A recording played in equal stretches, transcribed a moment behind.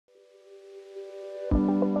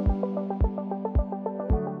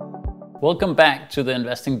Welcome back to the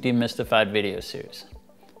Investing Demystified video series.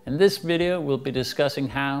 In this video, we'll be discussing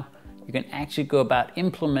how you can actually go about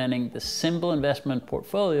implementing the simple investment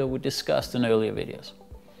portfolio we discussed in earlier videos.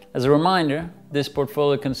 As a reminder, this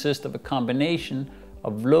portfolio consists of a combination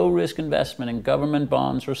of low-risk investment in government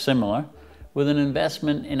bonds or similar, with an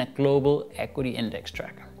investment in a global equity index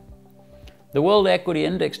tracker. The World Equity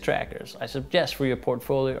Index trackers I suggest for your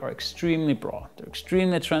portfolio are extremely broad, they're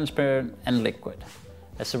extremely transparent and liquid.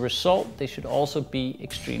 As a result, they should also be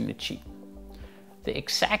extremely cheap. The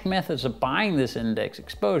exact methods of buying this index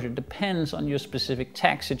exposure depends on your specific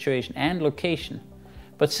tax situation and location,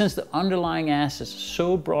 but since the underlying assets are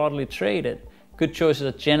so broadly traded, good choices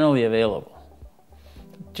are generally available.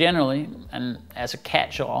 Generally, and as a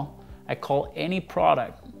catch-all, I call any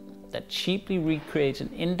product that cheaply recreates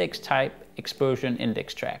an index type exposure and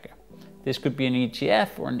index tracker. This could be an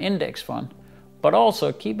ETF or an index fund, but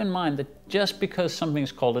also keep in mind that just because something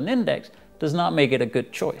is called an index does not make it a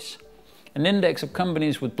good choice. An index of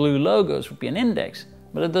companies with blue logos would be an index,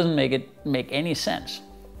 but it doesn't make any sense.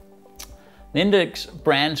 The index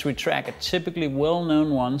brands we track are typically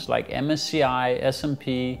well-known ones like MSCI,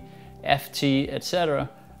 S&P, FT, etc.,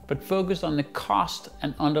 but focused on the cost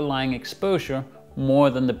and underlying exposure more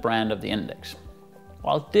than the brand of the index.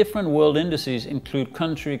 While different world indices include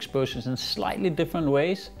country exposures in slightly different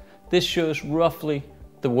ways, this shows roughly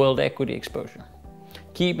the world equity exposure.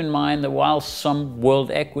 Keep in mind that while some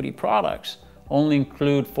world equity products only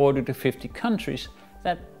include 40 to 50 countries,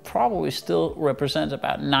 that probably still represents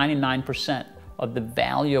about 99% of the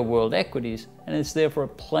value of world equities, and it's therefore a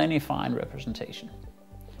plenty fine representation.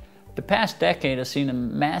 The past decade has seen a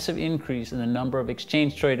massive increase in the number of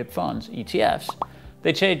exchange-traded funds, ETFs.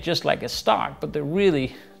 They trade just like a stock, but they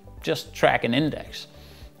really just track an index.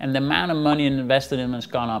 And the amount of money invested in them has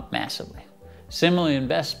gone up massively. Similarly,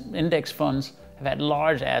 index funds have had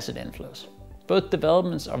large asset inflows. Both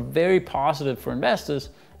developments are very positive for investors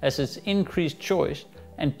as it's increased choice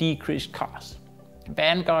and decreased costs.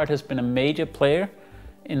 Vanguard has been a major player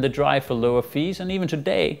in the drive for lower fees, and even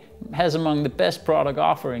today has among the best product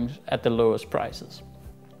offerings at the lowest prices.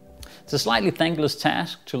 It's a slightly thankless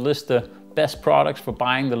task to list the best products for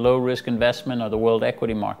buying the low-risk investment or the world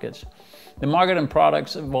equity markets. The market and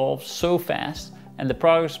products evolve so fast, and the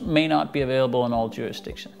products may not be available in all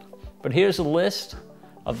jurisdictions. But here's a list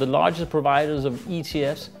of the largest providers of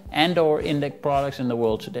ETFs and/or index products in the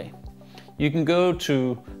world today. You can go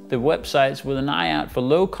to the websites with an eye out for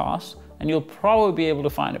low cost, and you'll probably be able to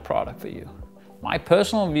find a product for you. My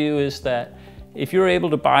personal view is that if you're able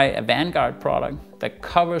to buy a Vanguard product that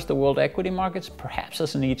covers the world equity markets, perhaps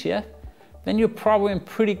as an ETF, then you're probably in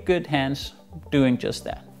pretty good hands doing just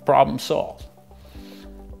that. Problem solved.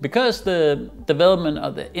 Because the development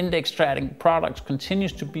of the index trading products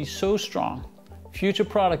continues to be so strong, future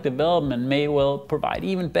product development may well provide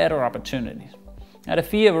even better opportunities. At a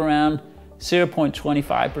fee of around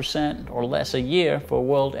 0.25% or less a year for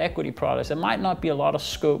world equity products, there might not be a lot of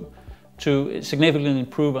scope to significantly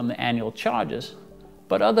improve on the annual charges,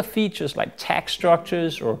 but other features like tax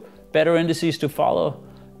structures or better indices to follow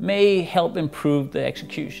may help improve the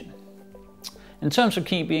execution. In terms of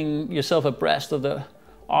keeping yourself abreast of the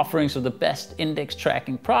offerings of the best index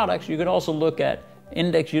tracking products, you could also look at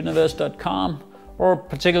indexuniverse.com, or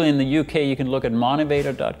particularly in the UK, you can look at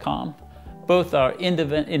motivator.com. Both are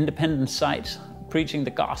independent sites preaching the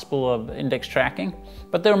gospel of index tracking,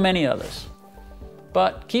 but there are many others.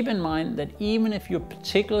 But keep in mind that even if your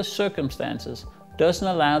particular circumstances doesn't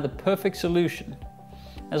allow the perfect solution,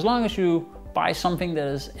 as long as you buy something that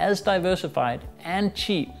is as diversified and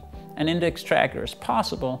cheap an index tracker as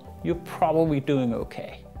possible, you're probably doing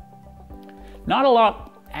okay. Not a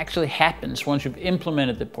lot actually happens once you've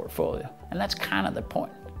implemented the portfolio, and that's kind of the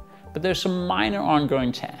point. But there's some minor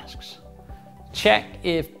ongoing tasks. Check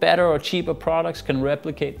if better or cheaper products can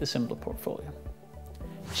replicate the simpler portfolio.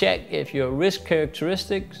 Check if your risk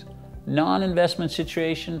characteristics, non-investment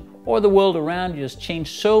situation, or the world around you has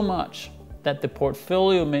changed so much that the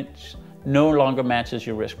portfolio mix no longer matches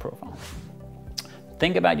your risk profile.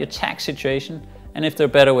 Think about your tax situation and if there are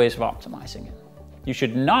better ways of optimizing it. You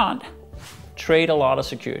should not trade a lot of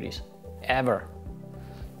securities, ever.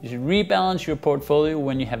 You should rebalance your portfolio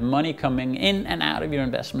when you have money coming in and out of your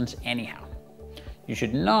investments anyhow. You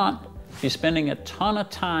should not be spending a ton of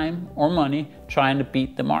time or money trying to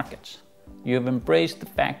beat the markets. You have embraced the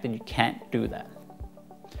fact that you can't do that.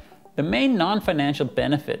 The main non-financial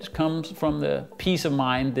benefits comes from the peace of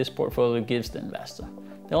mind this portfolio gives the investor.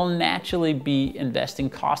 They'll naturally be investing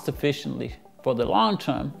cost efficiently for the long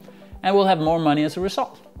term and will have more money as a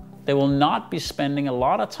result. They will not be spending a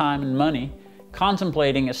lot of time and money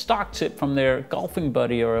contemplating a stock tip from their golfing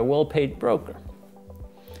buddy or a well-paid broker.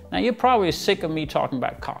 Now, you're probably sick of me talking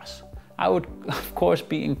about costs. I would, of course,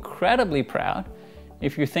 be incredibly proud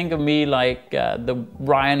if you think of me like the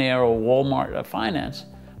Ryanair or Walmart of finance.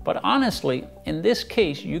 But honestly, in this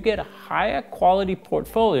case, you get a higher quality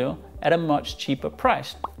portfolio at a much cheaper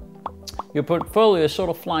price. Your portfolio is sort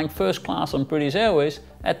of flying first class on British Airways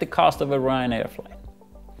at the cost of a Ryanair flight.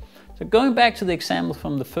 So going back to the example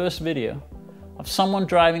from the first video of someone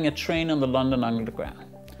driving a train on the London Underground.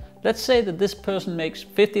 Let's say that this person makes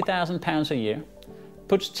 £50,000 a year,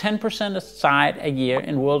 puts 10% aside a year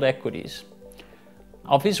in world equities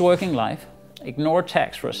of his working life, ignore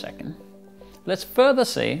tax for a second. Let's further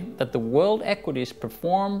say that the world equities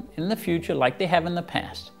perform in the future like they have in the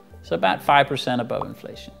past, so about 5% above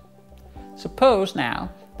inflation. Suppose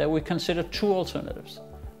now that we consider two alternatives.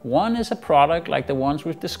 One is a product like the ones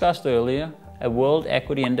we've discussed earlier, a world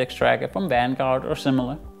equity index tracker from Vanguard or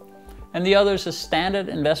similar, and the other is a standard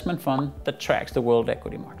investment fund that tracks the world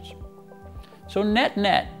equity markets. So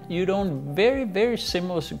net, you'd own very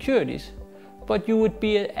similar securities, but you would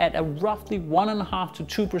be at a roughly 1.5%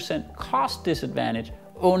 to 2% cost disadvantage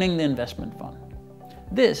owning the investment fund.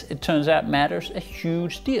 This, it turns out, matters a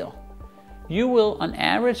huge deal. You will on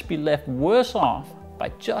average be left worse off by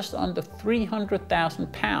just under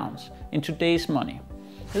 £300,000 in today's money.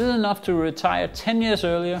 This is enough to retire 10 years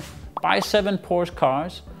earlier, buy 7 Porsche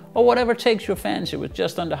cars, or whatever takes your fancy with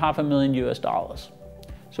just under $500,000 US.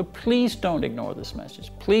 So please don't ignore this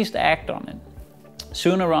message. Please act on it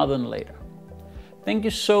sooner rather than later. Thank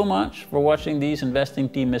you so much for watching these Investing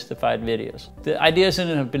Demystified videos. The ideas in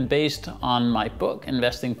it have been based on my book,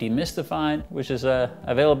 Investing Demystified, which is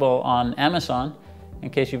available on Amazon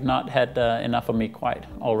in case you've not had enough of me quite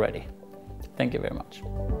already. Thank you very much.